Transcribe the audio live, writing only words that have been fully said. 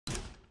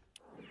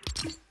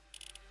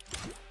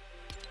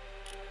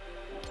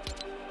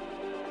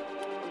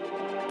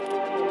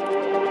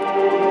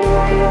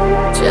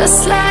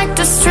Just like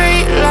the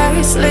street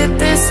lights lit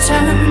this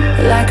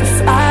town, like a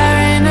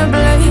fire in a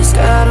blaze,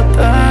 gotta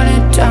burn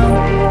it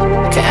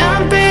down.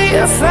 Can't be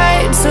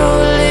afraid to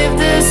leave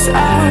this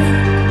out.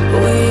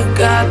 We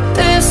got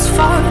this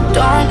far,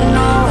 don't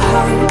know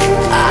how.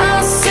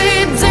 I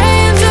see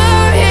danger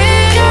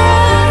in your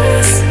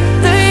eyes.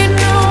 They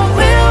know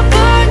we'll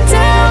burn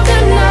down the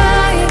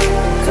night.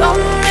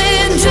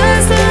 Coming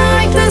just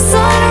like the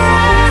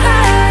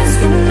sunrise.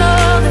 You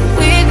know that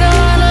we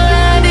gonna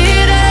let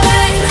it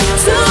rain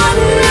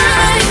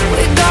tonight.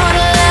 We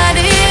gonna let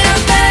it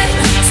rain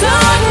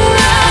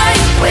tonight.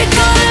 We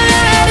gonna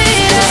let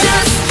it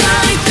just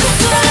like the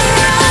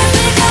sunrise.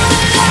 We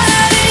gonna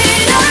let it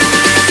rain.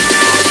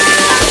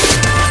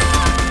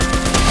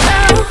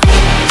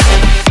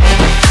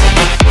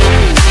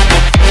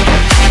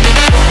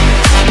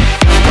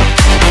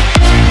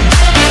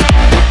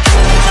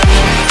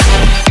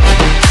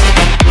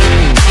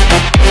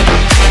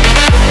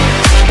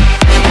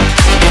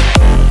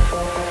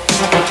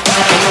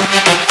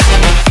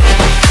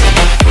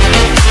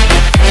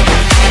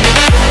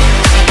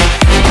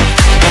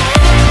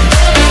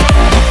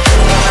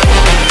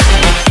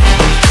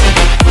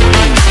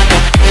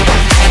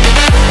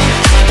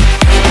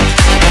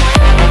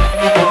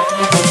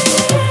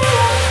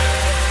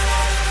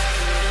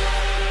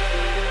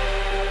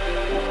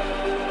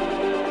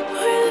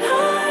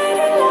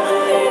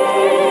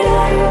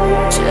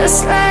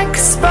 Just like a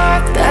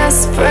spark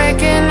that's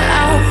breaking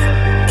out.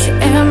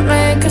 Can't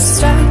make a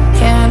stop,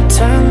 can't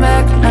turn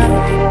back now.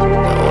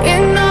 We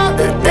know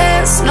that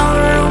there's no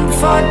room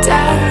for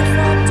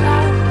doubt.